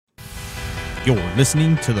You're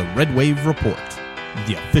listening to the Red Wave Report,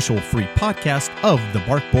 the official free podcast of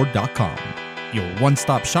thebarkboard.com, your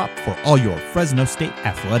one-stop shop for all your Fresno State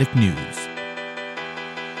athletic news.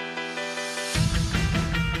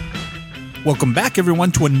 Welcome back,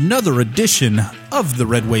 everyone, to another edition of the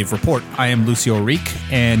Red Wave Report. I am Lucio Ourique,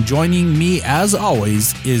 and joining me, as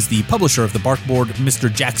always, is the publisher of the Barkboard,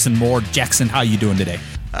 Mr. Jackson Moore. Jackson, how are you doing today?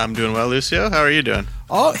 I'm doing well, Lucio. How are you doing?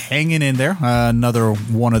 Oh, hanging in there. Another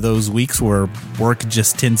one of those weeks where work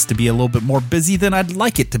just tends to be a little bit more busy than I'd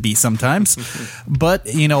like it to be sometimes.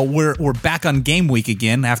 But, you know, we're back on game week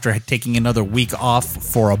again after taking another week off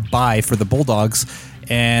for a bye for the Bulldogs.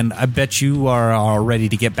 And I bet you are ready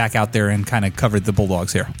to get back out there and kind of cover the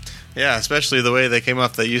Bulldogs here. Yeah, especially the way they came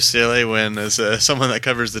off the UCLA win. As someone that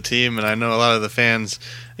covers the team, and I know a lot of the fans,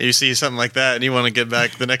 you see something like that and you want to get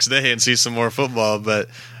back the next day and see some more football. But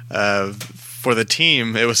for the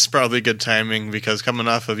team, it was probably good timing because coming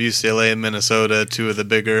off of UCLA and Minnesota, two of the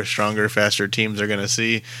bigger, stronger, faster teams they're going to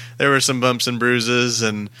see, there were some bumps and bruises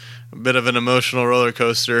and a bit of an emotional roller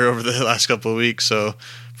coaster over the last couple of weeks. So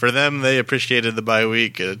for them, they appreciated the bye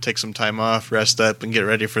week. Take some time off, rest up, and get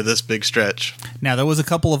ready for this big stretch. Now, there was a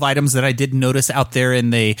couple of items that I did notice out there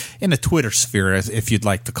in the Twitter sphere, if you'd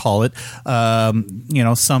like to call it. Some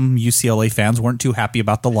UCLA fans weren't too happy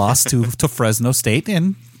about the loss to Fresno State,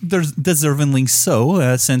 and they're deservingly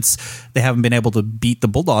so, since they haven't been able to beat the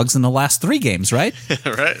Bulldogs in the last 3 games, right?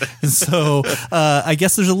 Right. So I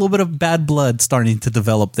guess there's a little bit of bad blood starting to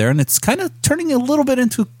develop there, and it's kind of turning a little bit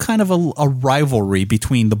into kind of a rivalry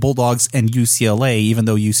between the Bulldogs and UCLA, even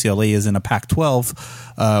though UCLA is in a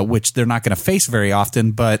Pac-12, which they're not going to face very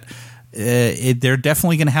often, but they're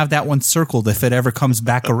definitely going to have that one circled if it ever comes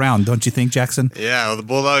back around, don't you think, Jackson? Yeah, well, the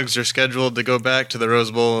Bulldogs are scheduled to go back to the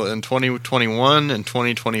Rose Bowl in 2021 and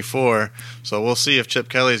 2024, so we'll see if Chip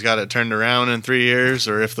Kelly's got it turned around in 3 years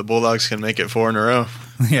or if the Bulldogs can make it 4 in a row.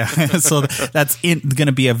 Yeah, so that's going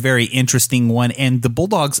to be a very interesting one. And the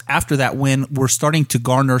Bulldogs, after that win, were starting to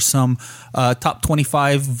garner some top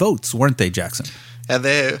 25 votes, weren't they, Jackson?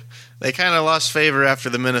 Yeah, they kind of lost favor after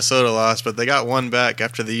the Minnesota loss, but they got one back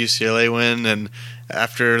after the UCLA win, and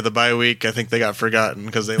after the bye week, I think they got forgotten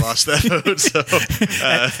because they lost that vote. So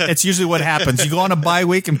it's usually what happens. You go on a bye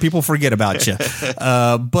week and people forget about you.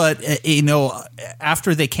 But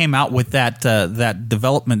after they came out with that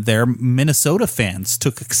development there, Minnesota fans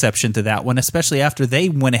took exception to that one, especially after they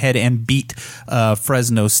went ahead and beat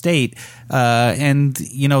Fresno State. And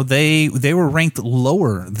they were ranked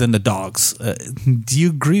lower than the Dogs. Do you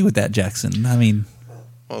agree with that, Jackson? I mean,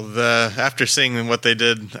 well, after seeing what they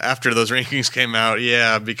did after those rankings came out,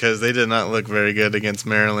 yeah, because they did not look very good against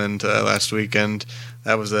Maryland last weekend.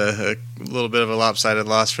 That was a little bit of a lopsided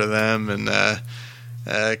loss for them, and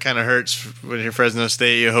it kind of hurts when you're Fresno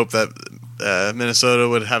State. You hope that Minnesota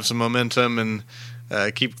would have some momentum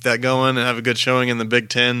and keep that going and have a good showing in the Big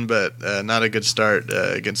Ten, but not a good start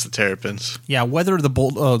against the Terrapins. Yeah, whether the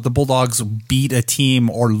Bulldogs beat a team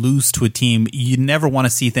or lose to a team, you never want to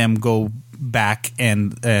see them go back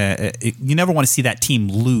and you never want to see that team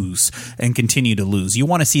lose and continue to lose. You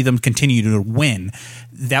want to see them continue to win.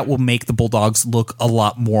 That will make the Bulldogs look a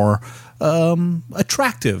lot more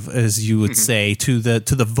attractive, as you would say, to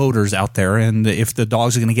the voters out there. And if the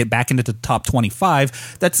Dogs are going to get back into the top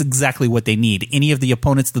 25, that's exactly what they need. Any of the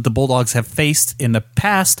opponents that the Bulldogs have faced in the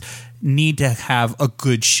past need to have a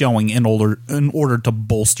good showing in order to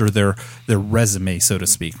bolster their resume, so to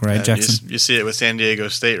speak, right, Jackson? You see it with San Diego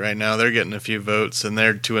State right now. They're getting a few votes, and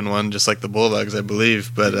they're 2-1, just like the Bulldogs, I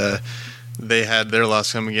believe. But they had their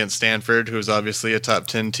loss come against Stanford, who's obviously a top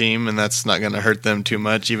 10 team, and that's not going to hurt them too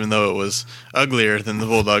much, even though it was uglier than the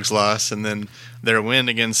Bulldogs' loss. And then their win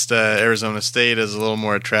against Arizona State is a little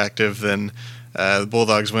more attractive than the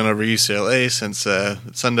Bulldogs' win over UCLA, since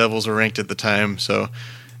Sun Devils were ranked at the time. So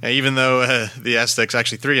even though the Aztecs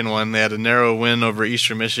actually 3-1, they had a narrow win over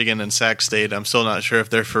Eastern Michigan and Sac State. I'm still not sure if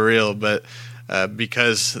they're for real, but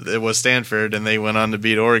because it was Stanford and they went on to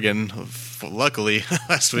beat Oregon, luckily,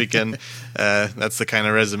 last weekend, that's the kind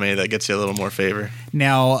of resume that gets you a little more favor.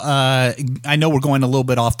 Now, I know we're going a little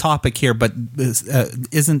bit off topic here, but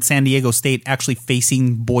isn't San Diego State actually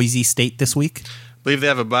facing Boise State this week? I believe they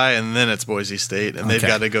have a bye, and then it's Boise State, and they've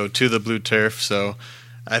got to go to the blue turf, so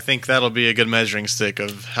I think that'll be a good measuring stick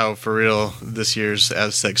of how for real this year's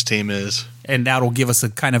Aztecs team is. And that'll give us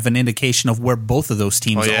a kind of an indication of where both of those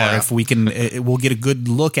teams are. If we can, we'll get a good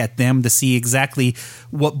look at them to see exactly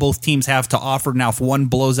what both teams have to offer. Now, if one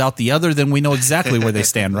blows out the other, then we know exactly where they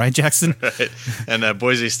stand, right, Jackson? Right. And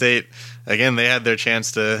Boise State, again, they had their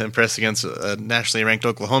chance to impress against nationally ranked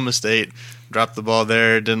Oklahoma State. Dropped the ball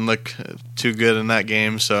there, didn't look too good in that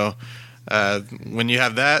game. So when you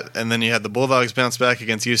have that, and then you had the Bulldogs bounce back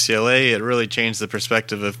against UCLA, it really changed the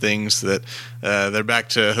perspective of things that they're back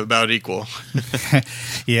to about equal.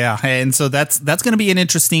 Yeah, and so that's going to be an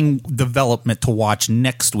interesting development to watch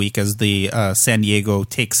next week as the San Diego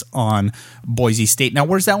takes on Boise State. Now,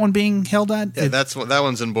 where's that one being held at? Yeah, that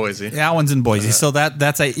one's in Boise. That one's in Boise. So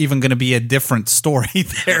that's even going to be a different story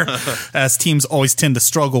there, as teams always tend to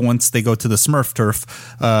struggle once they go to the Smurf turf.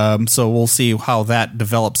 So we'll see how that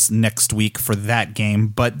develops next week for that game.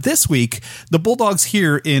 But this week, the Bulldogs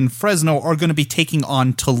here in Fresno are going to be taking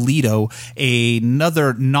on Toledo,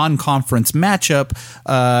 another non-conference matchup,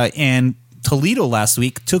 and Toledo last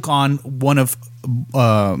week took on one of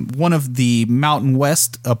the Mountain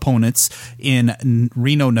West opponents in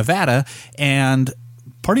Reno, Nevada, and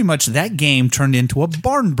pretty much that game turned into a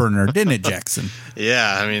barn burner, didn't it, Jackson?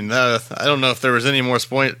 Yeah, I mean, I don't know if there was any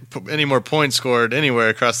more points scored anywhere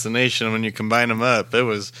across the nation when you combine them up. It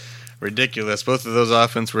was ridiculous. Both of those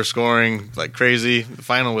offenses were scoring like crazy. The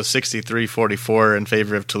final was 63-44 in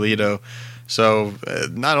favor of Toledo. So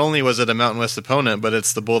not only was it a Mountain West opponent, but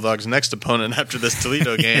it's the Bulldogs' next opponent after this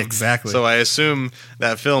Toledo game. Exactly. So I assume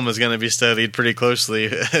that film is going to be studied pretty closely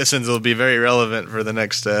since it'll be very relevant for the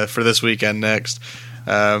next for this weekend next.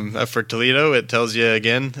 For Toledo, it tells you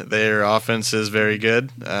again their offense is very good.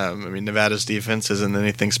 I mean, Nevada's defense isn't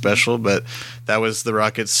anything special, but that was the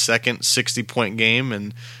Rockets' second 60-point game,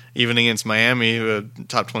 and even against Miami, a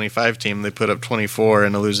top 25 team, they put up 24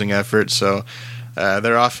 in a losing effort. So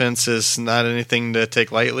their offense is not anything to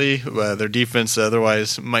take lightly. Their defense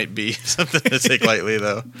otherwise might be something to take lightly,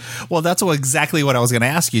 though. Well, that's exactly what I was going to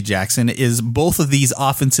ask you, Jackson. Is both of these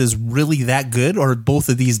offenses really that good, or both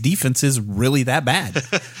of these defenses really that bad?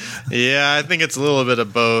 Yeah, I think it's a little bit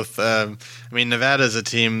of both. I mean, Nevada's a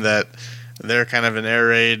team that they're kind of an air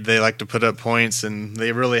raid. They like to put up points, and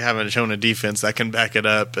they really haven't shown a defense that can back it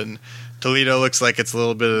up. And Toledo looks like it's a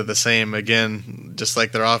little bit of the same. Again, just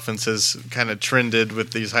like their offense has kind of trended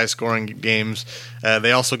with these high-scoring games.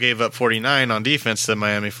 They also gave up 49 on defense to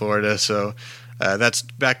Miami, Florida. So that's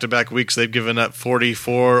back-to-back weeks they've given up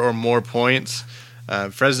 44 or more points.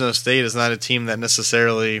 Fresno State is not a team that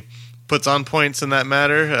necessarily puts on points in that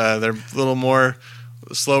matter. They're a little more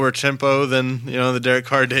slower tempo than the Derek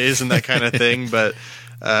Carr days and that kind of thing. But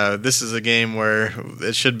this is a game where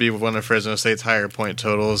it should be one of Fresno State's higher point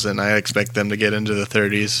totals, and I expect them to get into the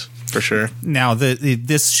 30s for sure. Now,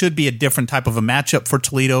 this should be a different type of a matchup for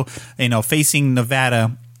Toledo. Facing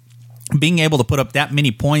Nevada, being able to put up that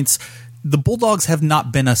many points. The Bulldogs have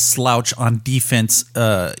not been a slouch on defense.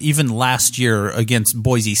 Even last year against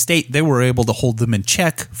Boise State, they were able to hold them in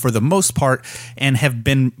check for the most part and have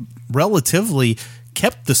been relatively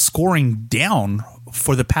kept the scoring down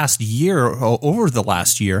for the past year, over the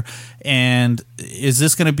last year. And is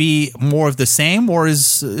this going to be more of the same, or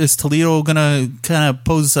is Toledo going to kind of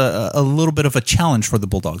pose a little bit of a challenge for the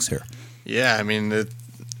Bulldogs here? Yeah, I mean,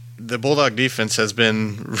 the Bulldog defense has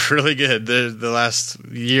been really good the last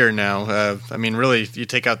year now. I mean, really, you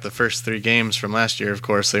take out the first 3 games from last year, of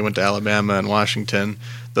course. They went to Alabama and Washington.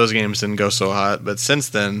 Those games didn't go so hot. But since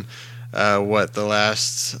then, the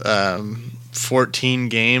last 14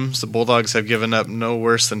 games, the Bulldogs have given up no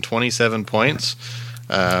worse than 27 points.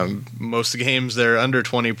 Most games, they're under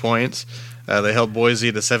 20 points. They held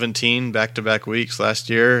Boise to 17 back-to-back weeks last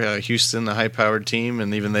year. Houston, a high-powered team,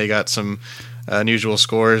 and even they got some unusual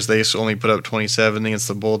scores. They only put up 27 against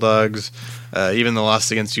the Bulldogs. Even the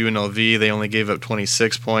loss against UNLV, they only gave up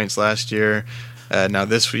 26 points last year. Now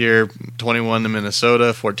this year, 21 to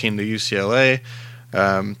Minnesota, 14 to UCLA.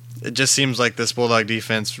 It just seems like this Bulldog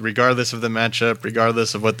defense, regardless of the matchup,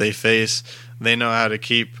 regardless of what they face, they know how to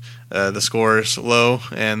keep the scores low,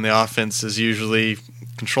 and the offense is usually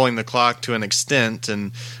controlling the clock to an extent.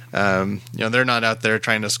 And they're not out there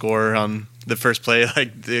trying to score on the first play,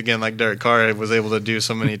 like Derek Carr was able to do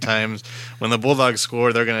so many times. When the Bulldogs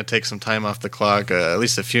score, they're going to take some time off the clock, at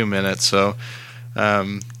least a few minutes. So,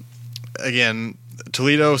 again,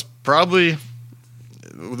 Toledo's probably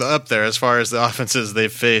up there as far as the offenses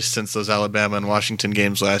they've faced since those Alabama and Washington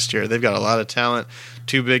games last year. They've got a lot of talent,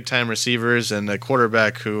 2 big-time receivers, and a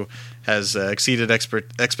quarterback who has exceeded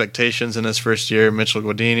expectations in his first year, Mitchell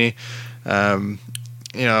Guadini.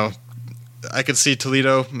 I could see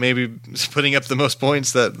Toledo maybe putting up the most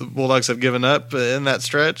points that the Bulldogs have given up in that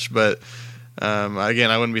stretch, but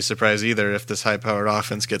again, I wouldn't be surprised either if this high-powered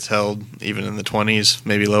offense gets held even in the 20s,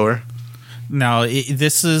 maybe lower. Now,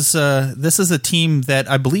 this is a team that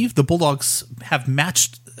I believe the Bulldogs have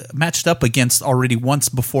matched up against already once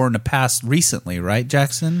before in the past recently, right,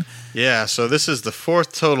 Jackson? Yeah, so this is the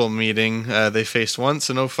 4th total meeting. They faced once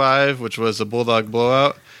in 2005, which was a Bulldog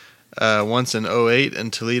blowout. once in '08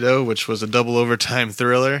 in Toledo, which was a double overtime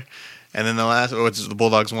thriller. And then the last, which is the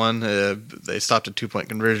Bulldogs won, they stopped a 2-point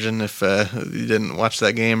conversion if you didn't watch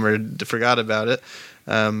that game or forgot about it.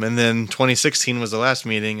 And then 2016 was the last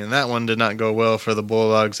meeting, and that one did not go well for the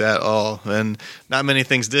Bulldogs at all. And not many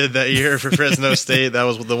things did that year for Fresno State. That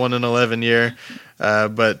was the 1-11 year.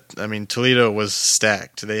 But, I mean, Toledo was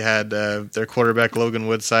stacked. They had their quarterback, Logan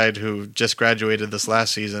Woodside, who just graduated this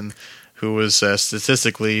last season, who was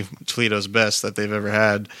statistically Toledo's best that they've ever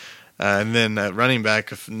had. And then running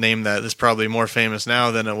back, a name that is probably more famous now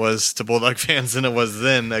than it was to Bulldog fans than it was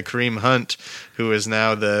then, Kareem Hunt, who is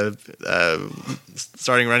now the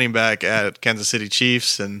starting running back at Kansas City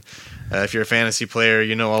Chiefs. And if you're a fantasy player,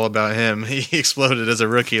 you know all about him. He exploded as a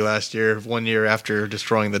rookie last year, 1 year after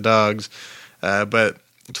destroying the Dogs. But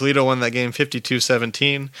Toledo won that game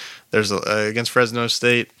 52-17. There's against Fresno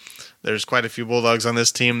State. There's quite a few Bulldogs on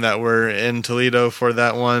this team that were in Toledo for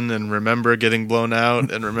that one and remember getting blown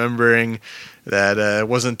out and remembering that it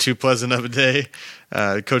wasn't too pleasant of a day.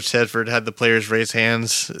 Coach Tedford had the players raise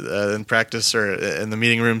hands in practice or in the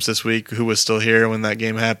meeting rooms this week who was still here when that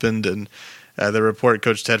game happened. And the report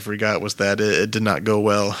Coach Tedford got was that it did not go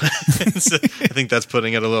well. So I think that's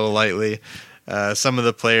putting it a little lightly. Some of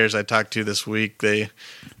the players I talked to this week, they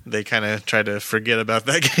kind of try to forget about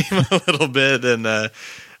that game a little bit, and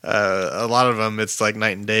a lot of them, it's like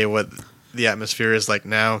night and day what the atmosphere is like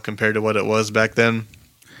now compared to what it was back then.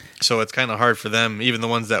 So it's kind of hard for them, even the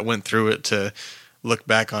ones that went through it, to look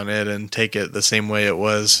back on it and take it the same way it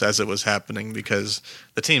was as it was happening because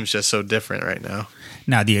the team's just so different right now.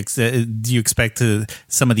 Now, do you expect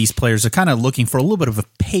some of these players are kind of looking for a little bit of a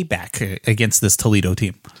payback against this Toledo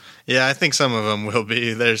team? Yeah, I think some of them will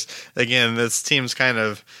be. This team's kind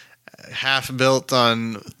of half built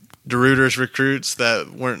on DeRuyter's recruits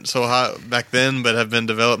that weren't so hot back then but have been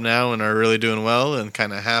developed now and are really doing well, and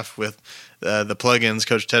kind of half with the plugins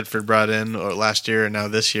Coach Tedford brought in last year and now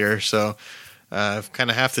this year. So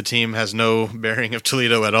kind of half the team has no bearing of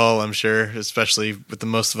Toledo at all, I'm sure, especially with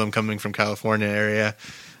most of them coming from California area,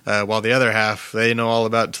 while the other half, they know all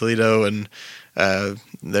about Toledo and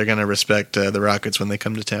they're going to respect the Rockets when they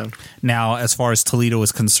come to town. Now, as far as Toledo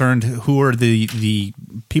is concerned, who are the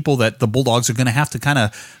people that the Bulldogs are going to have to kind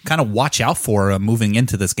of watch out for moving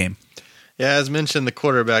into this game? Yeah, as mentioned, the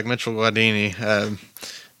quarterback Mitchell Guadini,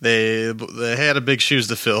 they had a big shoes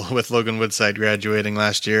to fill with Logan Woodside graduating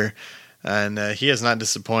last year, and he has not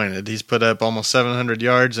disappointed. He's put up almost 700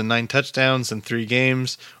 yards and 9 touchdowns in 3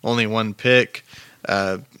 games, only 1 pick.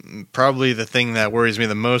 Probably the thing that worries me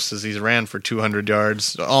the most is he's ran for 200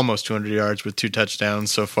 yards, almost 200 yards with 2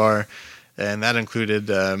 touchdowns so far, and that included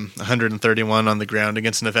 131 on the ground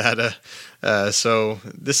against Nevada. So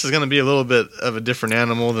this is going to be a little bit of a different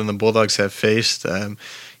animal than the Bulldogs have faced.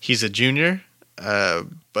 He's a junior,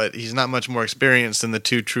 but he's not much more experienced than the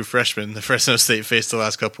 2 true freshmen the Fresno State faced the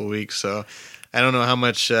last couple of weeks. So I don't know how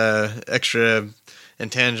much extra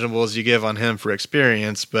intangibles you give on him for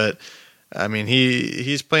experience, but I mean,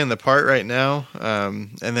 he's playing the part right now.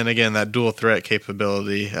 And then again, that dual threat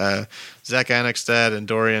capability. Zach Annexstad and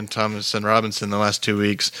Dorian Thomason-Robinson the last 2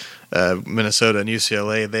 weeks, Minnesota and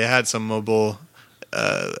UCLA, they had some mobile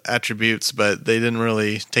attributes, but they didn't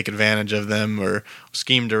really take advantage of them or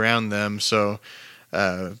schemed around them. So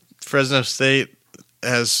Fresno State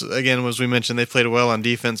has, again, as we mentioned, they played well on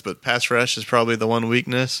defense, but pass rush is probably the one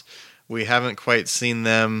weakness. We haven't quite seen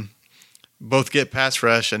them both get pass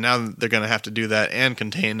rush, and now they're going to have to do that and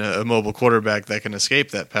contain a mobile quarterback that can escape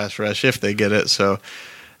that pass rush if they get it. So,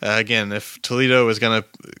 again, if Toledo is going to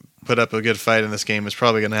put up a good fight in this game, it's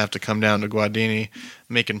probably going to have to come down to Guadini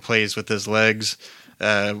making plays with his legs.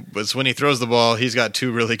 But when he throws the ball, he's got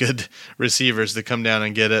 2 really good receivers to come down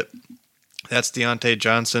and get it. That's Deontay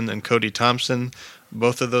Johnson and Cody Thompson.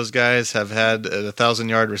 Both of those guys have had a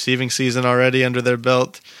 1,000-yard receiving season already under their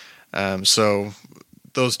belt. So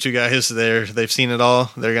those 2 guys, they've seen it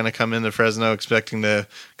all. They're going to come into Fresno expecting to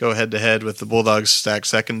go head-to-head with the Bulldogs' stacked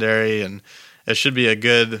secondary, and it should be a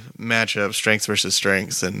good matchup, strength versus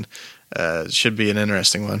strength, and it should be an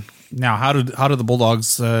interesting one. Now, how do the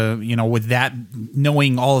Bulldogs, with that,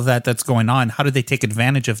 knowing all of that's going on, how do they take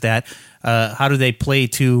advantage of that? How do they play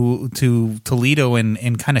to Toledo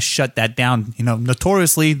and kind of shut that down?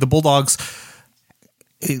 Notoriously, the Bulldogs,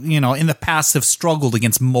 in the past have struggled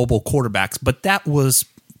against mobile quarterbacks, but that was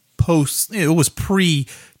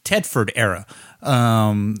pre-Tedford era.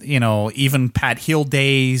 Even Pat Hill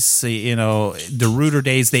days, DeRuyter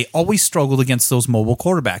days, they always struggled against those mobile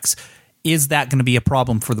quarterbacks. Is that going to be a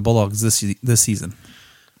problem for the Bulldogs this season?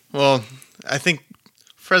 Well, I think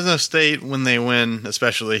Fresno State, when they win,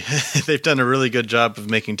 especially, they've done a really good job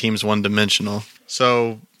of making teams one-dimensional.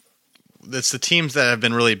 So it's the teams that have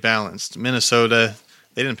been really balanced. Minnesota,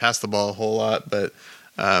 they didn't pass the ball a whole lot, but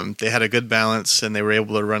they had a good balance, and they were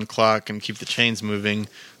able to run clock and keep the chains moving.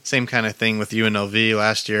 Same kind of thing with UNLV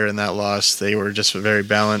last year in that loss. They were just very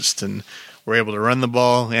balanced and were able to run the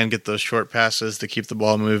ball and get those short passes to keep the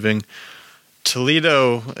ball moving.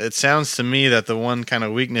 Toledo, it sounds to me that the one kind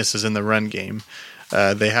of weakness is in the run game.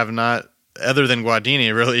 They have not, other than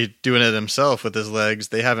Guadini really doing it himself with his legs,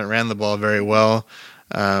 they haven't ran the ball very well.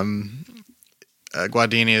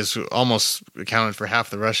 Guadini has almost accounted for half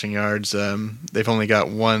the rushing yards. They've only got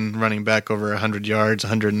one running back over 100 yards,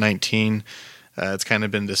 119. It's kind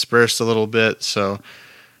of been dispersed a little bit. So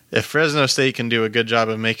if Fresno State can do a good job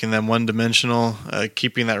of making them one-dimensional,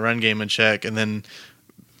 keeping that run game in check, and then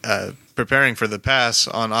preparing for the pass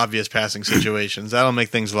on obvious passing situations, that'll make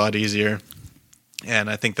things a lot easier. And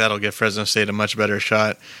I think that'll give Fresno State a much better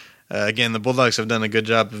shot. Again, the Bulldogs have done a good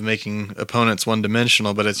job of making opponents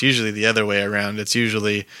one-dimensional, but it's usually the other way around. It's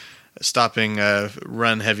usually stopping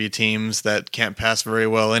run-heavy teams that can't pass very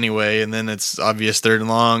well anyway, and then it's obvious third and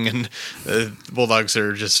long, and the Bulldogs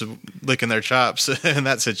are just licking their chops in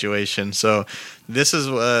that situation. So this is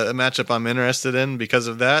a matchup I'm interested in because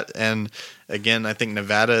of that. And again, I think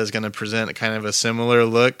Nevada is going to present kind of a similar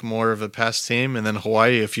look, more of a pass team, and then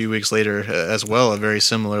Hawaii a few weeks later as well, a very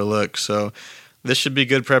similar look. So this should be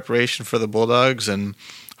good preparation for the Bulldogs, and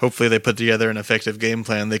hopefully they put together an effective game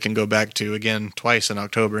plan they can go back to again twice in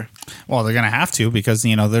October. Well, they're going to have to because,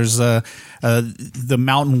 there's the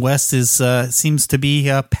Mountain West seems to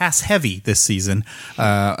be pass heavy this season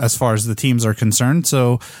as far as the teams are concerned.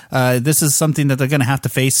 So this is something that they're going to have to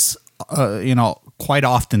face, quite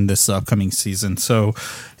often this upcoming season. So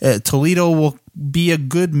Toledo will be a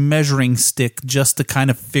good measuring stick just to kind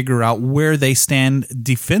of figure out where they stand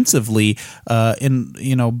defensively in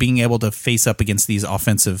being able to face up against these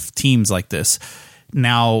offensive teams like this.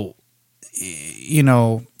 Now,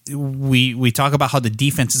 we talk about how the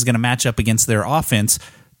defense is going to match up against their offense,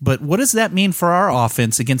 but what does that mean for our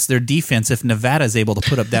offense against their defense if Nevada is able to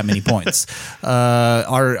put up that many points?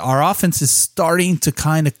 Our offense is starting to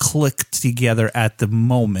kind of click together at the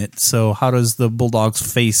moment. So how does the Bulldogs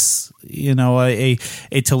face, a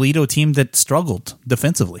Toledo team that struggled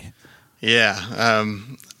defensively? Yeah,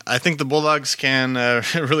 I think the Bulldogs can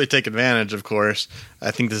really take advantage, of course. I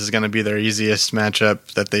think this is going to be their easiest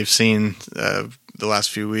matchup that they've seen the last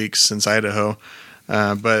few weeks since Idaho.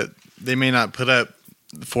 But they may not put up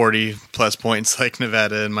 40-plus points like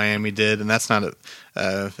Nevada and Miami did, and that's not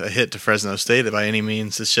a hit to Fresno State by any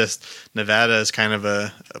means. It's just Nevada is kind of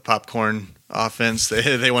a popcorn offense.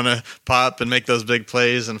 They want to pop and make those big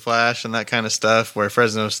plays and flash and that kind of stuff, where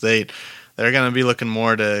Fresno State, they're going to be looking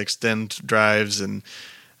more to extend drives, and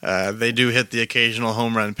they do hit the occasional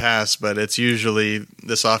home run pass, but it's usually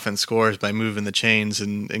this offense scores by moving the chains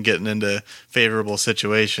and getting into favorable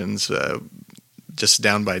situations just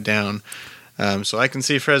down by down. So I can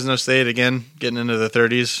see Fresno State, again, getting into the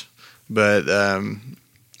 30s, but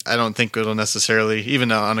I don't think it'll necessarily,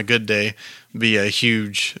 even on a good day, be a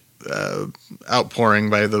huge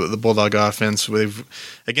outpouring by the Bulldog offense.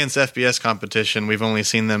 Against FBS competition, we've only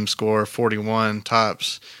seen them score 41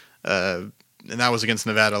 tops, and that was against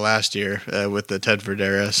Nevada last year with the Tedford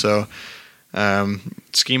era. So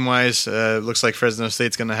scheme-wise, looks like Fresno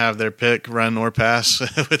State's going to have their pick, run or pass,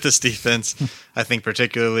 with this defense. I think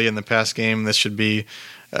particularly in the pass game, this should be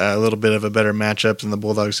a little bit of a better matchup than the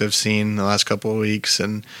Bulldogs have seen the last couple of weeks.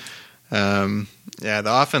 And the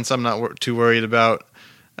offense I'm not too worried about.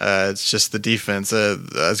 It's just the defense.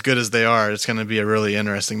 As good as they are, it's going to be a really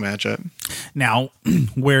interesting matchup. Now,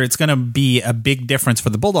 where it's going to be a big difference for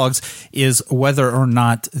the Bulldogs is whether or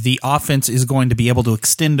not the offense is going to be able to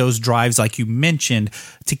extend those drives, like you mentioned,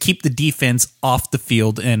 to keep the defense off the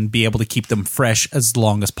field and be able to keep them fresh as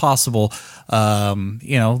long as possible.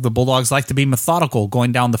 The Bulldogs like to be methodical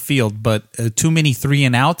going down the field, but too many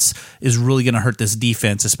 3-and-outs is really going to hurt this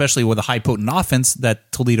defense, especially with a high-potent offense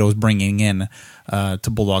that Toledo is bringing in to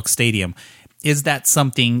Bulldog Stadium. Is that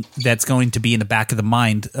something that's going to be in the back of the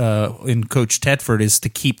mind in Coach Tedford, is to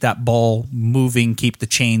keep that ball moving, keep the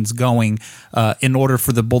chains going in order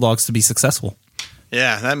for the Bulldogs to be successful?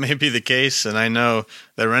 Yeah, that may be the case, and I know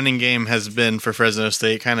the running game has been for Fresno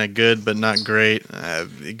State kind of good but not great.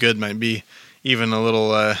 Good might be even a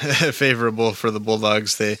little favorable for the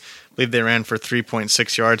Bulldogs. I believe they ran for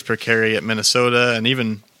 3.6 yards per carry at Minnesota, and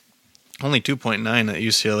even only 2.9 at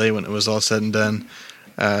UCLA when it was all said and done.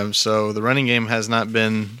 So the running game has not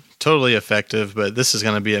been totally effective, but this is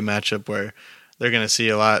going to be a matchup where they're going to see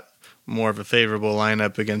a lot more of a favorable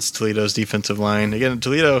lineup against Toledo's defensive line. Again,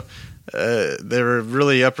 Toledo, they're a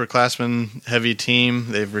really upperclassman-heavy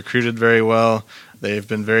team. They've recruited very well. They've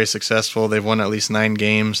been very successful. They've won at least 9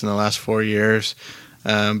 games in the last 4 years.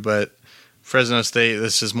 But Fresno State,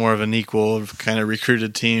 this is more of an equal kind of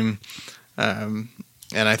recruited team. And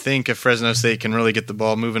I think if Fresno State can really get the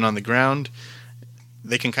ball moving on the ground,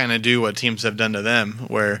 they can kind of do what teams have done to them,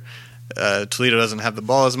 where Toledo doesn't have the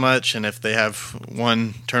ball as much, and if they have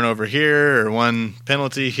one turnover here or one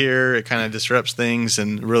penalty here, it kind of disrupts things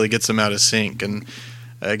and really gets them out of sync. And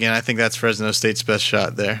again, I think that's Fresno State's best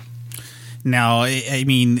shot there. Now, I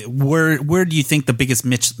mean, where do you think the biggest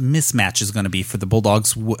mismatch is going to be for the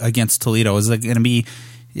Bulldogs against Toledo? Is it going to be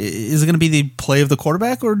the play of the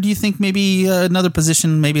quarterback, or do you think maybe another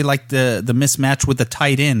position, maybe like the mismatch with the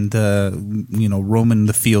tight end, roaming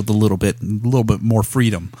the field a little bit more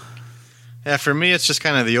freedom? Yeah, for me, it's just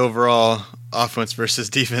kind of the overall offense versus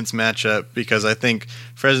defense matchup, because I think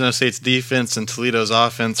Fresno State's defense and Toledo's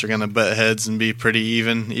offense are going to butt heads and be pretty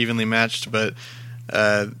evenly matched, but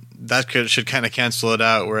that should kind of cancel it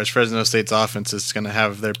out, whereas Fresno State's offense is going to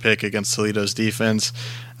have their pick against Toledo's defense.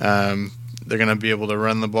 They're going to be able to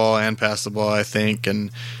run the ball and pass the ball, I think, and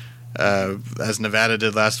as Nevada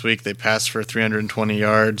did last week, they passed for 320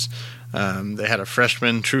 yards. They had a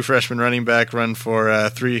true freshman running back run for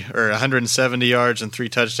 170 yards and 3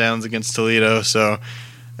 touchdowns against Toledo. So,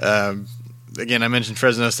 again, I mentioned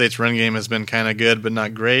Fresno State's run game has been kind of good but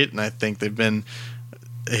not great, and I think they've been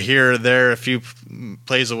here or there a few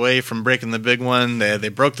plays away from breaking the big one. They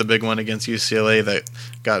broke the big one against UCLA that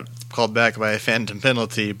got called back by a phantom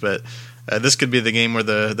penalty, but this could be the game where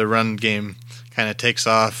the run game kind of takes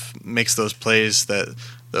off, makes those plays, the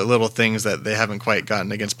little things that they haven't quite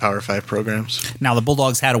gotten against Power 5 programs. Now, the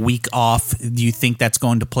Bulldogs had a week off. Do you think that's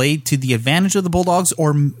going to play to the advantage of the Bulldogs,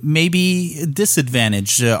 or maybe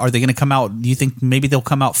disadvantage? Are they going to come out? Do you think maybe they'll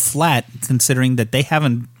come out flat, considering that they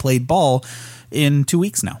haven't played ball in 2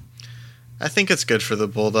 weeks now? I think it's good for the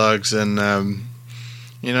Bulldogs, and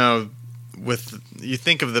you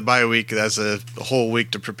think of the bye week as a whole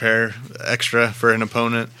week to prepare extra for an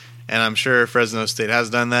opponent, and I'm sure Fresno State has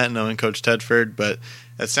done that, knowing Coach Tedford, but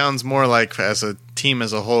it sounds more like as a team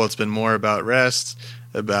as a whole, it's been more about rest,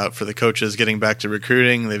 about for the coaches getting back to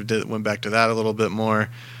recruiting. They've went back to that a little bit more.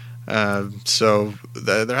 So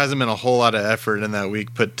there hasn't been a whole lot of effort in that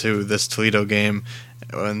week put to this Toledo game.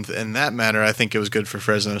 And in that matter, I think it was good for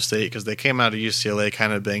Fresno State because they came out of UCLA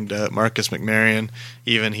kind of banged up. Marcus McMarion,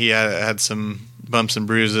 even he had some bumps and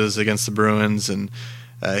bruises against the Bruins, and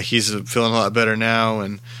he's feeling a lot better now.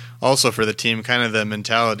 And also for the team, kind of the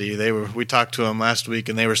mentality. We talked to them last week,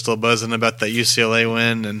 and they were still buzzing about that UCLA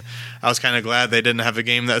win. And I was kind of glad they didn't have a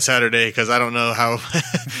game that Saturday because I don't know how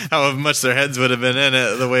how much their heads would have been in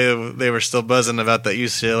it the way they were still buzzing about that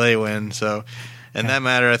UCLA win. So in that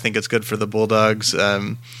matter, I think it's good for the Bulldogs.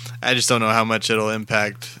 I just don't know how much it'll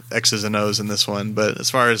impact X's and O's in this one. But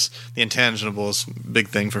as far as the intangibles, big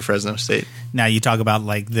thing for Fresno State. Now you talk about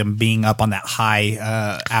like them being up on that high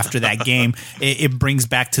after that game. It brings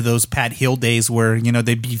back to those Pat Hill days where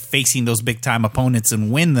they'd be facing those big time opponents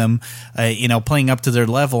and win them, playing up to their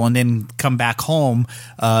level, and then come back home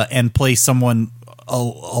and play someone a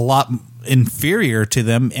lot inferior to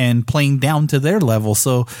them and playing down to their level.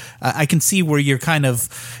 So I can see where you've got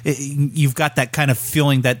that kind of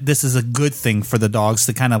feeling that this is a good thing for the Dogs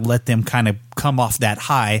to kind of let them kind of come off that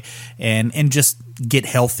high and just get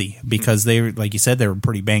healthy, because they, like you said, they were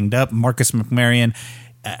pretty banged up. Marcus McMarion,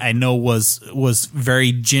 I know, was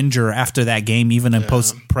very ginger after that game, even in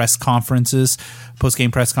post-game press conference,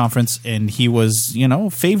 and he was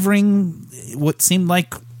favoring what seemed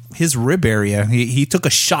like his rib area. He took a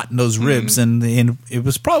shot in those ribs, and it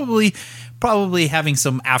was probably having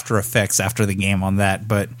some after effects after the game on that.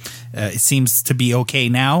 But it seems to be okay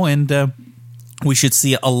now, and we should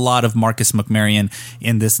see a lot of Marcus McMarion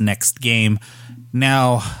in this next game.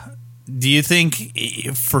 Now, do you think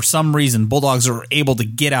for some reason Bulldogs are able to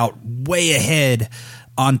get out way ahead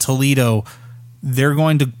on Toledo? They're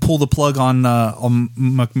going to pull the plug on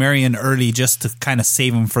McMarion early just to kind of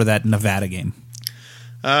save him for that Nevada game?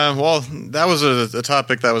 Well, that was a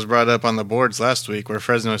topic that was brought up on the boards last week, where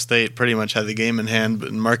Fresno State pretty much had the game in hand,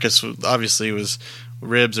 but Marcus obviously was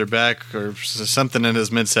ribs or back or something in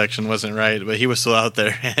his midsection wasn't right, but he was still out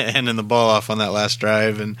there handing the ball off on that last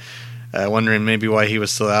drive, and wondering maybe why he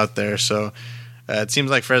was still out there. So it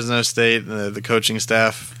seems like Fresno State, the coaching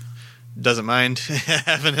staff, doesn't mind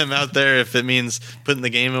having him out there if it means putting the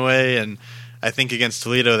game away, and I think against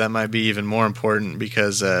Toledo that might be even more important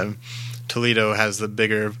because Toledo has the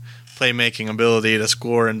bigger playmaking ability to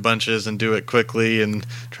score in bunches and do it quickly and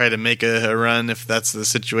try to make a run if that's the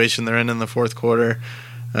situation they're in the fourth quarter.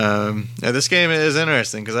 This game is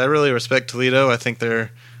interesting because I really respect Toledo. I think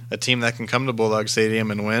they're a team that can come to Bulldog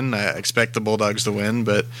Stadium and win. I expect the Bulldogs to win,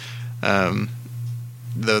 but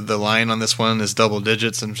the line on this one is double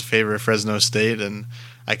digits in favor of Fresno State, and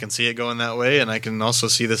I can see it going that way, and I can also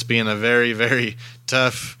see this being a very, very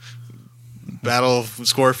tough battle,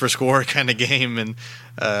 score for score kind of game, and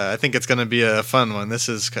I think it's going to be a fun one. This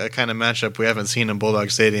is a kind of matchup we haven't seen in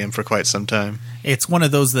Bulldog Stadium for quite some time. It's one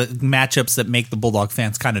of those matchups that make the Bulldog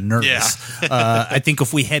fans kind of nervous. Yeah. I think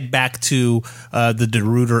if we head back to the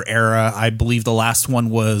DeRuyter era, I believe the last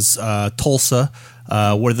one was Tulsa,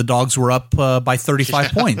 where the Dogs were up by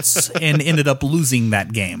 35 points and ended up losing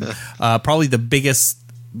that game. Probably the biggest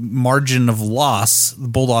margin of loss the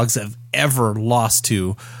Bulldogs have ever lost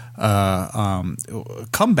to.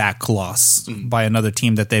 Comeback loss by another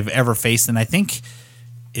team that they've ever faced, and I think,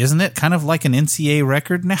 isn't it kind of like an NCAA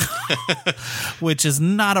record now, which is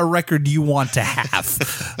not a record you want to have.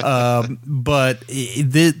 But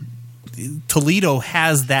Toledo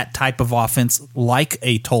has that type of offense, like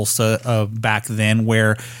a Tulsa back then,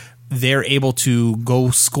 where they're able to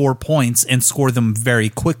go score points and score them very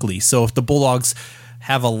quickly. So if the Bulldogs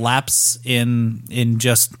have a lapse in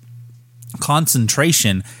just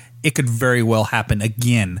concentration, it could very well happen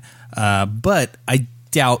again, but I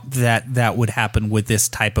doubt that would happen with this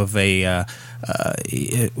type of a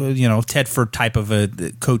Tedford type of a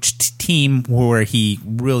coached team where he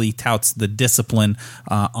really touts the discipline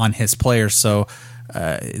on his players. So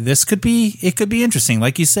it could be interesting,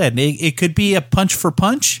 like you said. It could be a punch for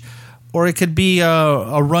punch, or it could be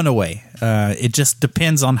a runaway. It just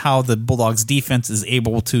depends on how the Bulldogs defense is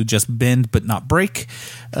able to just bend but not break.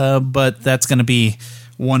 But that's going to be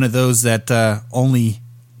one of those that only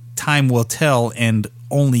time will tell, and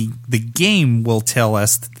only the game will tell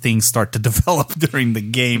as things start to develop during the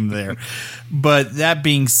game there. But that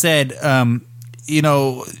being said,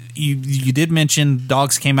 you did mention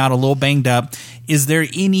Dogs came out a little banged up. Is there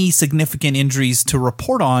any significant injuries to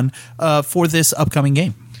report on for this upcoming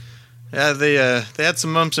game? Yeah, they had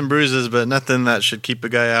some bumps and bruises, but nothing that should keep a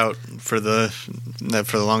guy out for the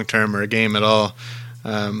long term or a game at all.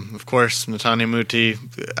 Of course, Netanya Muti,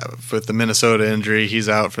 with the Minnesota injury, he's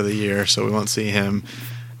out for the year, so we won't see him.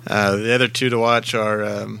 The other two to watch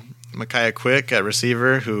are Micaiah Quick at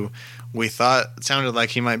receiver, who we thought sounded like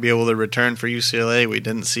he might be able to return for UCLA. We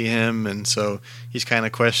didn't see him, and so he's kind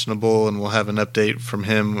of questionable, and we'll have an update from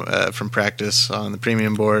him from practice on the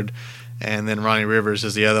premium board. And then Ronnie Rivers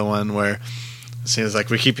is the other one, where it seems like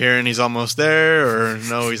we keep hearing he's almost there, or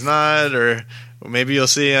no, he's not, or maybe you'll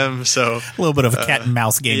see him. So a little bit of a cat and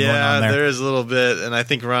mouse game going on there. Yeah, there is a little bit, and I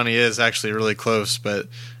think Ronnie is actually really close. But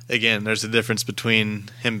again, there's a difference between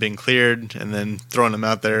him being cleared and then throwing him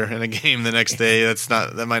out there in a game the next day.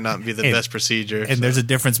 That might not be the best procedure. And there's a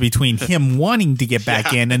difference between him wanting to get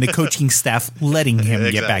back in and the coaching staff letting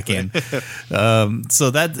him get back in. So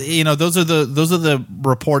that those are the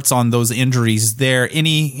reports on those injuries there.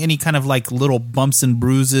 Any kind of like little bumps and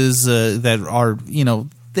bruises that are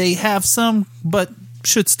they have some, but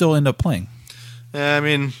should still end up playing. Yeah, I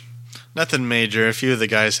mean, nothing major. A few of the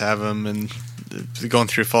guys have them, and going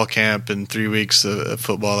through fall camp and 3 weeks of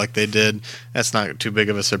football like they did, that's not too big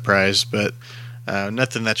of a surprise. But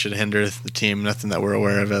nothing that should hinder the team. Nothing that we're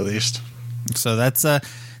aware of, at least. So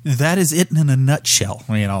that is it in a nutshell.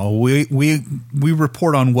 We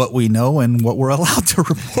report on what we know and what we're allowed to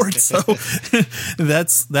report. So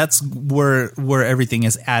that's where everything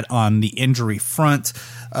is at on the injury front.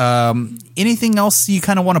 Anything else you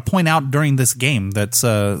kind of want to point out during this game that's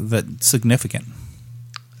significant?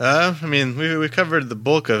 I mean, we covered the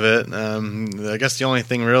bulk of it. I guess the only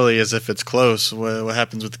thing really is if it's close, what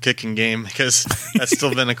happens with the kicking game, because that's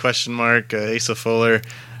still been a question mark. Asa Fuller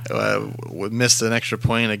missed an extra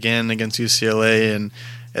point again against UCLA, and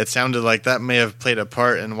it sounded like that may have played a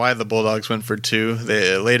part in why the Bulldogs went for two.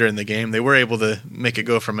 Later in the game, they were able to make it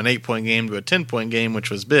go from an 8-point game to a 10-point game, which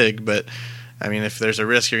was big, but I mean, if there's a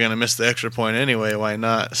risk you're going to miss the extra point anyway, why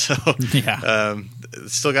not? So,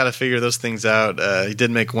 still got to figure those things out. He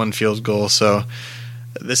did make one field goal, so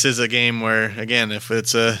this is a game where, again, if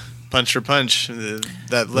it's a punch for punch,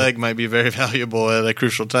 that leg might be very valuable at a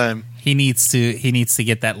crucial time. He needs to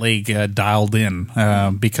get that leg dialed in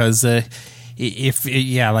because if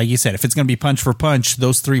like you said, if it's going to be punch for punch,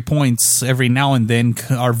 those 3 points every now and then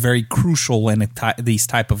are very crucial in these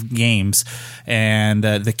type of games, and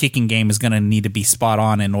the kicking game is going to need to be spot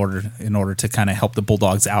on in order to kind of help the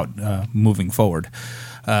Bulldogs out moving forward.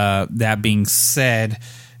 That being said,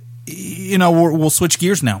 we'll switch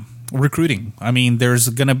gears now. Recruiting. I mean, there's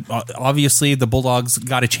going to obviously the Bulldogs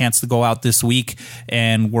got a chance to go out this week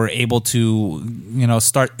and were able to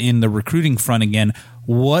start in the recruiting front again.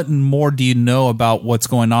 What more do you know about what's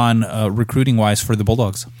going on recruiting-wise for the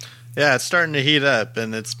Bulldogs? Yeah, it's starting to heat up,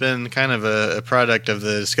 and it's been kind of a product of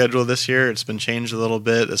the schedule this year. It's been changed a little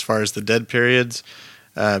bit as far as the dead periods.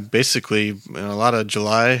 Basically, a lot of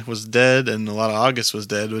July was dead and a lot of August was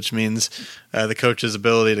dead, which means the coach's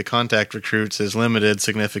ability to contact recruits is limited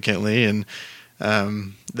significantly. And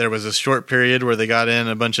there was a short period where they got in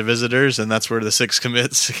a bunch of visitors, and that's where the 6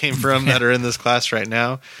 commits came from that are in this class right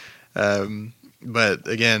now. But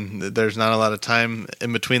again, there's not a lot of time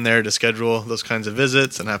in between there to schedule those kinds of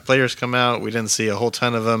visits and have players come out. We didn't see a whole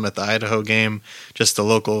ton of them at the Idaho game, just the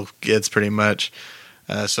local kids pretty much.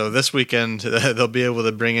 So this weekend, they'll be able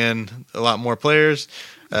to bring in a lot more players.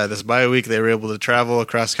 This bye week, they were able to travel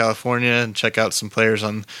across California and check out some players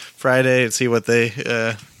on Friday and see what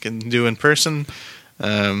they can do in person.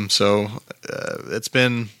 So it's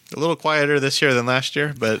been a little quieter this year than last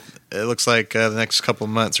year, but it looks like the next couple of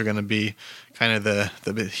months are going to be kind of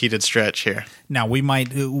the heated stretch here. Now, we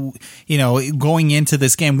might, going into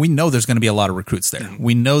this game, we know there's going to be a lot of recruits there.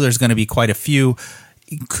 We know there's going to be quite a few.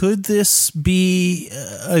 Could this be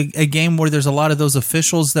a game where there's a lot of those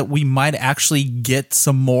officials that we might actually get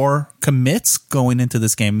some more commits going into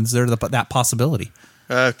this game? Is there that possibility?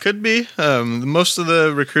 Could be. Most of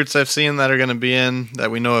the recruits I've seen that are going to be in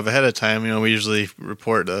that we know of ahead of time, we usually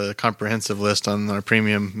report a comprehensive list on our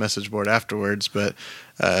premium message board afterwards. But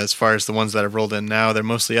as far as the ones that have rolled in now, they're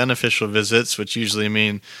mostly unofficial visits, which usually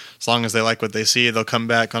mean as long as they like what they see, they'll come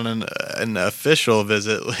back on an official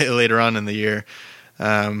visit later on in the year.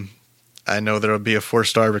 I know there will be a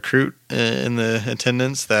 4-star recruit in the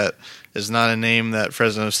attendance that is not a name that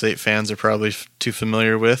Fresno State fans are probably too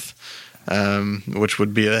familiar with. Which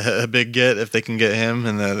would be a big get if they can get him,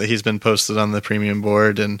 and he's been posted on the premium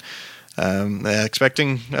board, and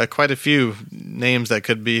expecting quite a few names that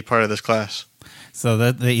could be part of this class. So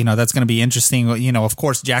that's going to be interesting. Of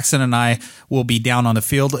course, Jackson and I will be down on the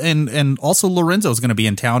field, and also Lorenzo is going to be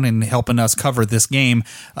in town and helping us cover this game.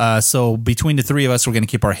 So between the three of us, we're going to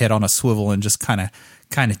keep our head on a swivel and just kind of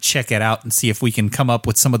check it out and see if we can come up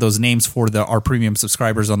with some of those names for our premium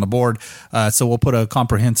subscribers on the board. So we'll put a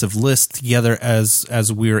comprehensive list together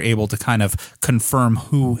as we're able to kind of confirm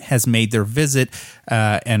who has made their visit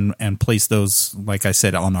and place those, like I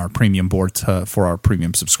said, on our premium board for our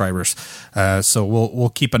premium subscribers. So we'll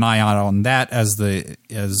keep an eye out on that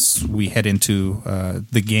as we head into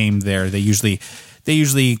the game there. They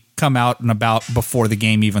usually come out and about before the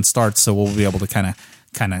game even starts, so we'll be able to kind of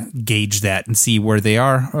gauge that and see where they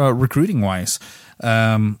are recruiting wise.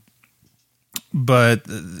 But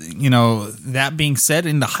that being said,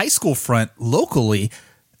 in the high school front locally,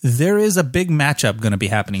 there is a big matchup going to be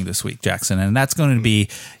happening this week, Jackson, and that's going to be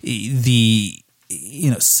the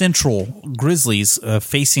Central Grizzlies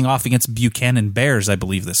facing off against Buchanan Bears, I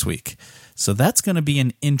believe, this week. So that's going to be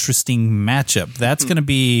an interesting matchup. That's going to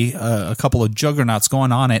be a couple of juggernauts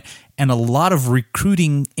going on it, and a lot of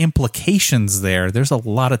recruiting implications there. There's a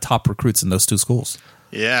lot of top recruits in those two schools.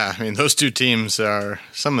 Yeah, those two teams are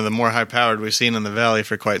some of the more high-powered we've seen in the Valley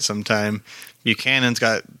for quite some time. Buchanan's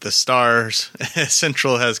got the stars.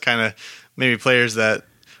 Central has kind of maybe players that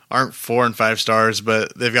aren't 4 and 5 stars,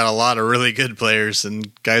 but they've got a lot of really good players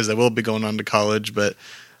and guys that will be going on to college, but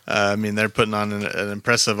they're putting on an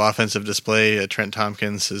impressive offensive display. Trent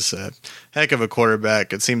Tompkins is a heck of a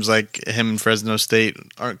quarterback. It seems like him and Fresno State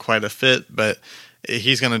aren't quite a fit, but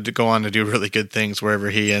he's going to go on to do really good things wherever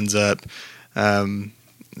he ends up.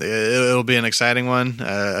 It'll be an exciting one.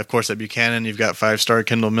 Of course, at Buchanan, you've got 5-star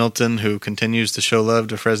Kendall Milton, who continues to show love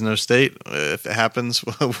to Fresno State. If it happens,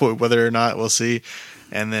 whether or not, we'll see.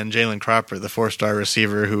 And then Jalen Cropper, the 4-star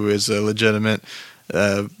receiver, who is a legitimate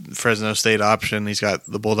Fresno State option. He's got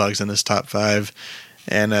the Bulldogs in his top 5.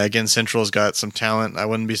 And again, Central's got some talent. I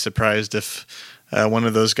wouldn't be surprised if one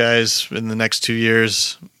of those guys in the next 2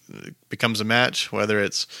 years becomes a match, whether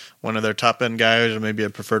it's one of their top-end guys or maybe a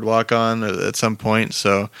preferred walk-on at some point.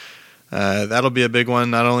 So that'll be a big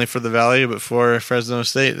one, not only for the Valley, but for Fresno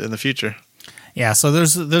State in the future. Yeah, so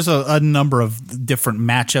there's a number of different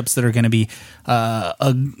matchups that are going to be,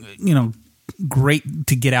 great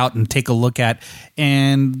to get out and take a look at.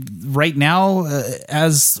 And right now,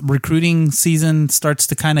 as recruiting season starts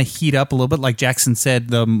to kind of heat up a little bit, like Jackson said,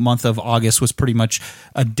 the month of August was pretty much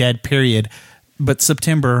a dead period. But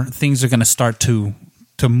September, things are going to start to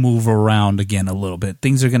move around again a little bit.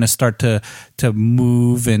 Things are going to start to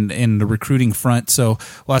move in the recruiting front. So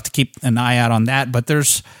we'll have to keep an eye out on that. But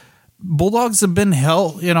Bulldogs have been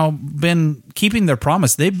been keeping their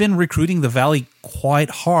promise. They've been recruiting the Valley quite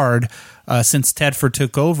hard since Tedford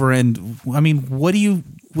took over. And what do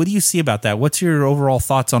you see about that? What's your overall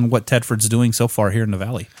thoughts on what Tedford's doing so far here in the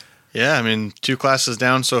Valley? Yeah, I mean, 2 classes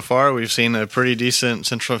down so far. We've seen a pretty decent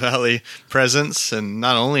Central Valley presence, and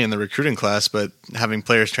not only in the recruiting class, but having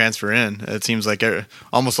players transfer in. It seems like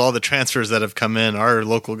almost all the transfers that have come in are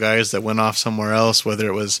local guys that went off somewhere else, whether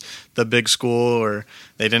it was the big school or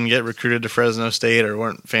they didn't get recruited to Fresno State or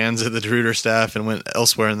weren't fans of the DeRuyter staff and went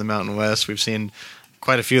elsewhere in the Mountain West. We've seen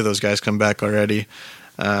quite a few of those guys come back already.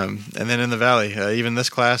 And then in the Valley, even this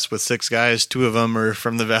class with 6 guys, 2 of them are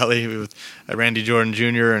from the Valley, with Randy Jordan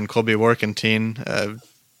Jr. and Colby Warkentine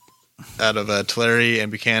out of Tulare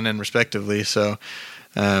and Buchanan, respectively. So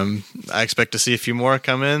I expect to see a few more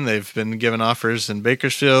come in. They've been given offers in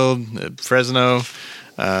Bakersfield, Fresno,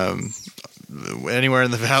 anywhere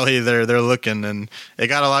in the Valley. They're looking, and it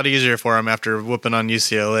got a lot easier for them after whooping on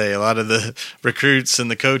UCLA. A lot of the recruits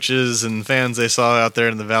and the coaches and fans they saw out there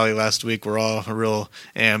in the Valley last week were all real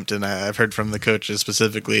amped, and I've heard from the coaches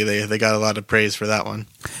specifically they got a lot of praise for that one.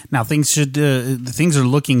 Now things are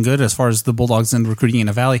looking good as far as the Bulldogs and recruiting in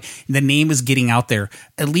the Valley. The name is getting out there.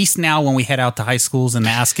 At least now, when we head out to high schools and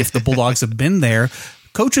ask if the Bulldogs have been there,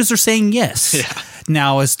 coaches are saying yes. Yeah.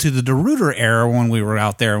 Now, as to the DeRuyter era, when we were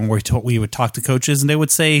out there and we would talk to coaches, and they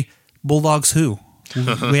would say, Bulldogs who?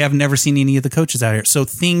 We have never seen any of the coaches out here. So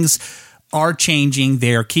things are changing.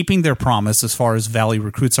 They are keeping their promise as far as Valley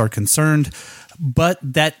recruits are concerned, but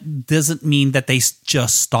that doesn't mean that they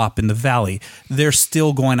just stop in the Valley. They're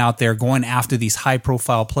still going out there, going after these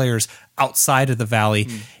high-profile players outside of the Valley.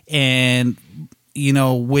 And,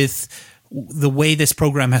 with the way this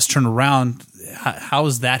program has turned around, how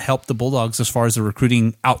has that helped the Bulldogs as far as the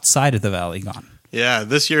recruiting outside of the Valley gone? Yeah,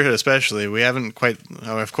 this year especially, we haven't quite.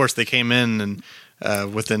 Of course, they came in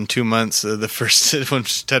and within 2 months, the first when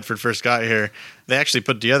Tedford first got here, they actually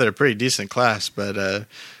put together a pretty decent class. But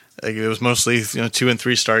it was mostly 2 and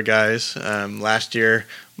 3 star guys. Last year,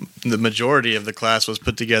 the majority of the class was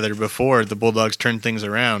put together before the Bulldogs turned things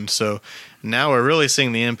around. So now we're really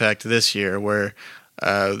seeing the impact this year, where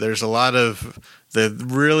there's a lot of the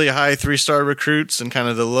really high 3-star recruits and kind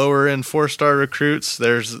of the lower end 4-star recruits.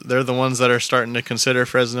 They're the ones that are starting to consider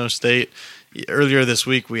Fresno State. Earlier this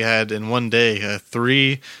week, we had in one day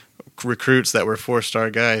 3 recruits that were 4-star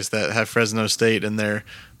guys that have Fresno State in their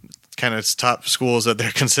kind of top schools that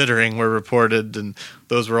they're considering were reported, and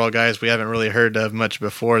those were all guys we haven't really heard of much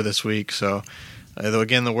before this week. So, though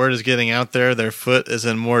again, the word is getting out there. Their foot is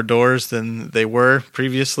in more doors than they were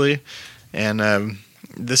previously, and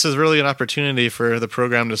this is really an opportunity for the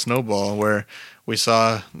program to snowball, where we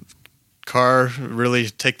saw Carr really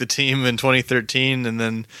take the team in 2013, and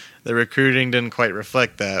then the recruiting didn't quite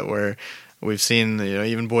reflect that, where we've seen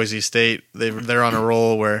even Boise State, they're on a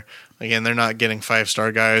roll where, again, they're not getting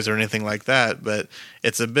 5-star guys or anything like that, but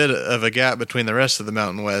it's a bit of a gap between the rest of the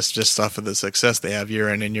Mountain West just off of the success they have year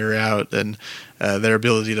in and year out, and their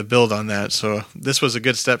ability to build on that. So this was a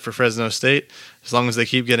good step for Fresno State, as long as they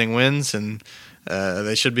keep getting wins, and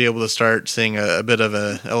they should be able to start seeing a bit of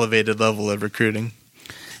an elevated level of recruiting.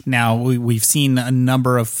 Now, we've seen a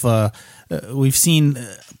number of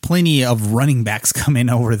plenty of running backs come in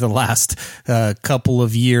over the last couple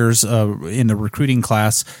of years in the recruiting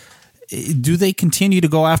class. Do they continue to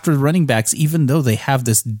go after running backs, even though they have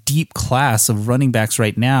this deep class of running backs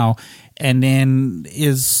right now? And then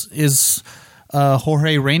is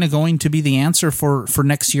Jorge Reyna going to be the answer for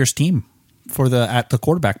next year's team at the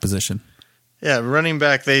quarterback position? Yeah, running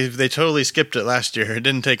back, they totally skipped it last year. It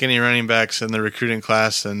didn't take any running backs in the recruiting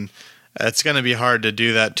class, and it's going to be hard to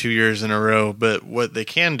do that 2 years in a row. But what they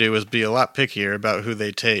can do is be a lot pickier about who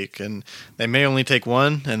they take, and they may only take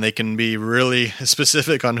one, and they can be really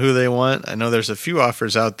specific on who they want. I know there's a few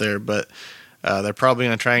offers out there, but they're probably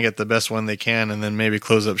going to try and get the best one they can, and then maybe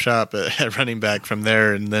close up shop at running back from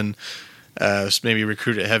there, and then maybe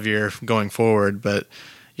recruit it heavier going forward. But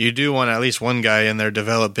you do want at least one guy in there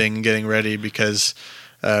developing and getting ready, because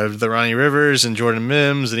the Ronnie Rivers and Jordan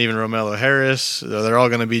Mims and even Romello Harris, they're all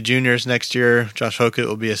going to be juniors next year. Josh Hokett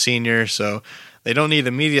will be a senior, so they don't need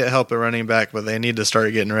immediate help at running back, but they need to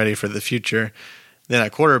start getting ready for the future. Then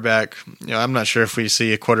at quarterback, I'm not sure if we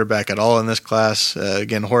see a quarterback at all in this class.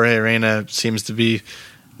 Again, Jorge Reyna seems to be,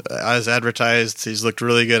 as advertised, he's looked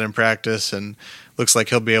really good in practice and looks like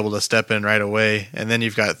he'll be able to step in right away. And then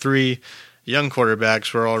you've got 3 young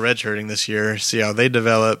quarterbacks who are all redshirting this year, see how they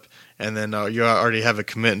develop. And then you already have a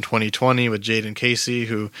commit in 2020 with Jaden Casey,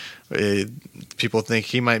 who people think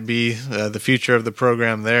he might be the future of the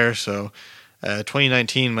program there. So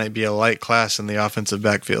 2019 might be a light class in the offensive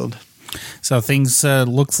backfield. So things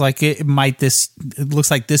looks like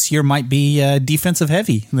this year might be defensive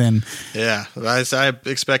heavy then. Yeah, I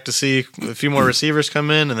expect to see a few more receivers come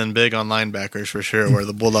in, and then big on linebackers for sure, where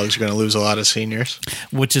the Bulldogs are going to lose a lot of seniors.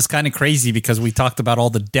 Which is kind of crazy because we talked about all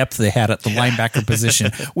the depth they had at the linebacker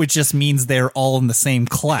position, which just means they're all in the same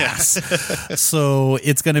class. Yeah. So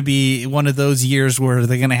it's going to be one of those years where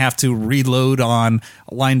they're going to have to reload on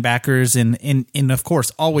linebackers and of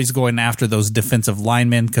course, always going after those defensive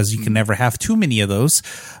linemen because you can never have too many of those.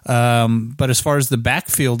 But as far as the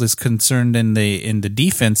backfield is concerned in the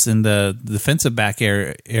defense, in the defensive back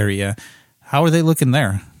area, how are they looking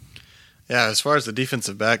there? Yeah, as far as the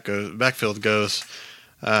defensive backfield goes,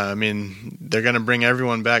 I mean, they're going to bring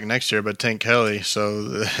everyone back next year but Tank Kelly.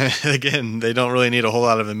 So, again, they don't really need a whole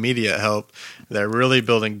lot of immediate help. They're really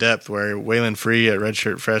building depth where Waylon Free as a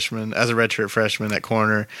redshirt freshman at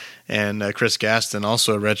corner, and Chris Gaston,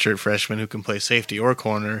 also a redshirt freshman who can play safety or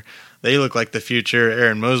corner. They look like the future.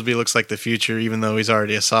 Aaron Mosby looks like the future, even though he's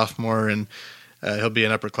already a sophomore, and he'll be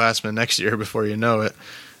an upperclassman next year before you know it.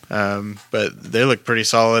 But they look pretty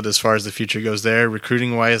solid as far as the future goes there.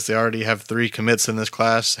 Recruiting-wise, they already have 3 commits in this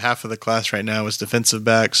class. Half of the class right now is defensive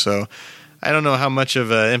back, so I don't know how much of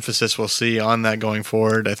an emphasis we'll see on that going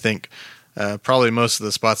forward. I think probably most of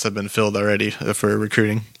the spots have been filled already for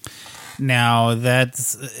recruiting. Now,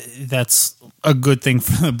 that's a good thing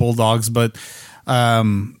for the Bulldogs, but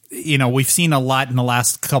we've seen a lot in the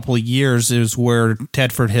last couple of years is where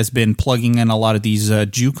Tedford has been plugging in a lot of these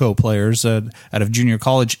JUCO players out of junior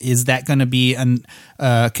college. Is that going to be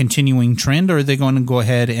a continuing trend, or are they going to go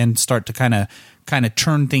ahead and start to kind of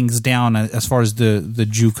turn things down as far as the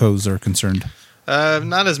JUCOs are concerned?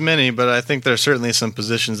 Not as many, but I think there's certainly some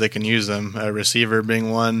positions they can use them. Receiver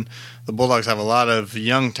being one. The Bulldogs have a lot of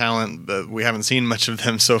young talent, but we haven't seen much of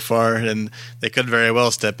them so far, and they could very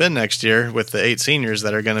well step in next year with the 8 seniors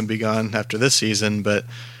that are going to be gone after this season, but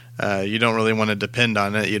you don't really want to depend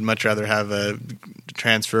on it. You'd much rather have a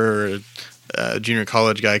transfer or a junior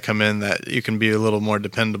college guy come in that you can be a little more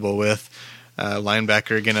dependable with.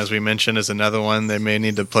 Linebacker, again, as we mentioned, is another one. They may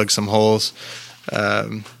need to plug some holes.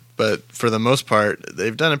 But for the most part,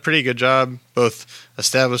 they've done a pretty good job both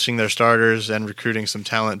establishing their starters and recruiting some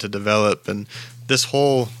talent to develop. And this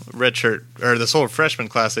whole freshman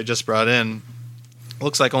class they just brought in,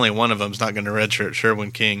 looks like only one of them is not going to redshirt,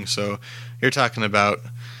 Sherwin King. So you're talking about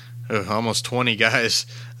almost 20 guys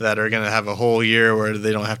that are going to have a whole year where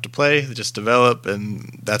they don't have to play, they just develop,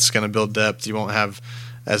 and that's going to build depth. You won't have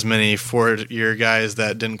as many 4-year guys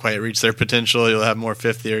that didn't quite reach their potential. You'll have more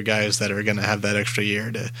 5th-year guys that are going to have that extra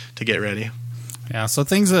year to get ready. Yeah, so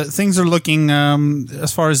things are looking,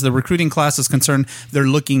 as far as the recruiting class is concerned, they're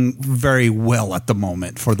looking very well at the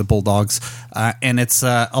moment for the Bulldogs, and it's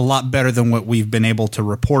a lot better than what we've been able to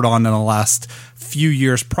report on in the last few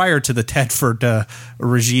years prior to the Tedford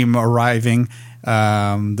regime arriving.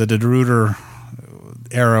 The DeRuyter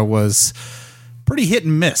era was pretty hit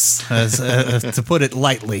and miss, to put it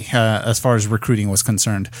lightly, as far as recruiting was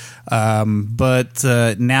concerned. But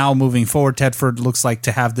now moving forward, Tedford looks like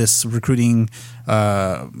to have this recruiting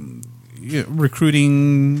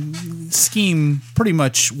scheme pretty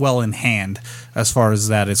much well in hand as far as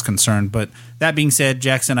that is concerned. But that being said,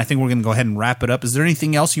 Jackson, I think we're going to go ahead and wrap it up. Is there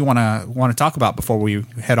anything else you want to talk about before we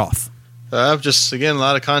head off? Just, again, a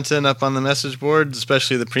lot of content up on the message board,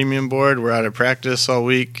 especially the premium board. We're out of practice all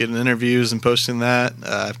week, getting interviews and posting that.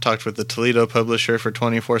 I've talked with the Toledo publisher for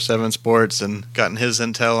 24/7 Sports and gotten his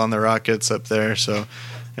intel on the Rockets up there. So,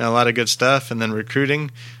 a lot of good stuff. And then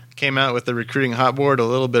recruiting. Came out with the recruiting hot board a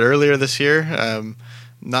little bit earlier this year.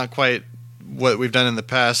 Not quite what we've done in the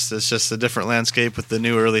past. It's just a different landscape with the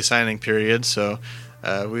new early signing period. So,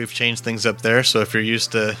 we've changed things up there, so if you're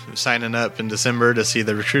used to signing up in December to see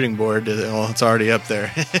the recruiting board, well, it's already up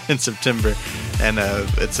there in September. And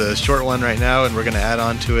it's a short one right now, and we're going to add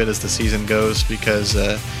on to it as the season goes because,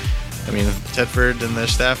 Tedford and their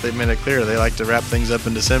staff, they've made it clear they like to wrap things up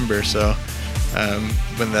in December. So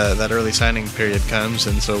when that early signing period comes,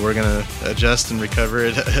 and so we're going to adjust and cover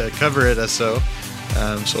it as so.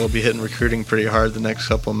 So we'll be hitting recruiting pretty hard the next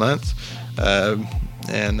couple of months.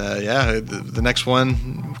 The next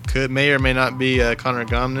one may or may not be Connor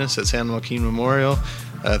Gomnis at San Joaquin Memorial.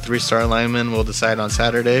 3-star lineman will decide on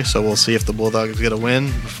Saturday, so we'll see if the Bulldogs get a win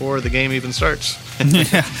before the game even starts.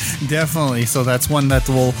 Yeah, definitely. So that's one that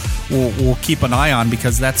we'll keep an eye on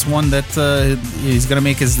because that's one that he's going to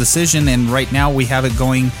make his decision. And right now we have it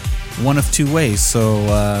going one of two ways. So,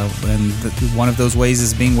 and one of those ways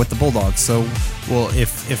is being with the Bulldogs. So, well,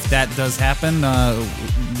 if that does happen,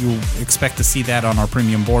 you'll expect to see that on our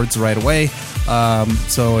premium boards right away.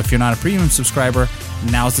 So if you're not a premium subscriber,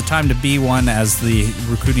 now's the time to be one as the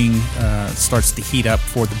recruiting starts to heat up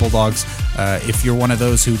for the Bulldogs. If you're one of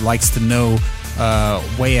those who likes to know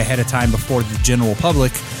way ahead of time before the general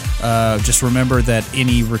public, just remember that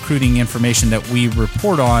any recruiting information that we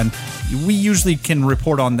report on, we usually can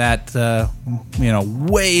report on that,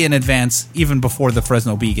 way in advance, even before the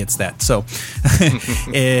Fresno Bee gets that. So,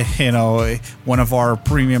 one of our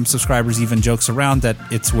premium subscribers even jokes around that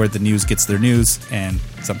it's where the news gets their news, and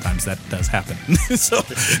sometimes that does happen. So,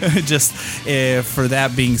 just for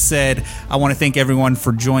that being said, I want to thank everyone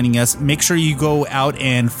for joining us. Make sure you go out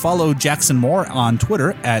and follow Jackson Moore on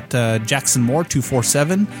Twitter at Jackson Moore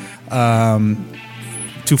 247.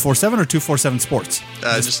 247 or 247 Sports?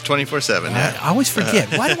 Just 24/7. Yeah. I always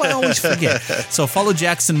forget. Why do I always forget? So follow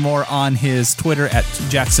Jackson Moore on his Twitter at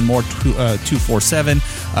Jackson Moore 247.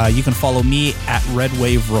 You can follow me at Red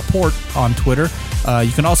Wave Report on Twitter.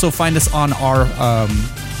 You can also find us on our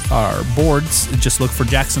boards. Just look for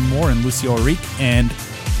Jackson Moore and Lucio Ourique, and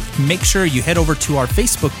make sure you head over to our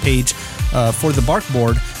Facebook page for the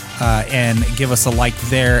Barkboard. And give us a like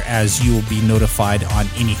there, as you will be notified on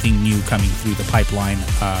anything new coming through the pipeline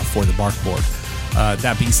for the Barkboard.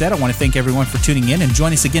 That being said, I want to thank everyone for tuning in, and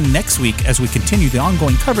join us again next week as we continue the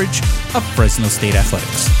ongoing coverage of Fresno State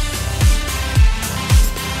Athletics.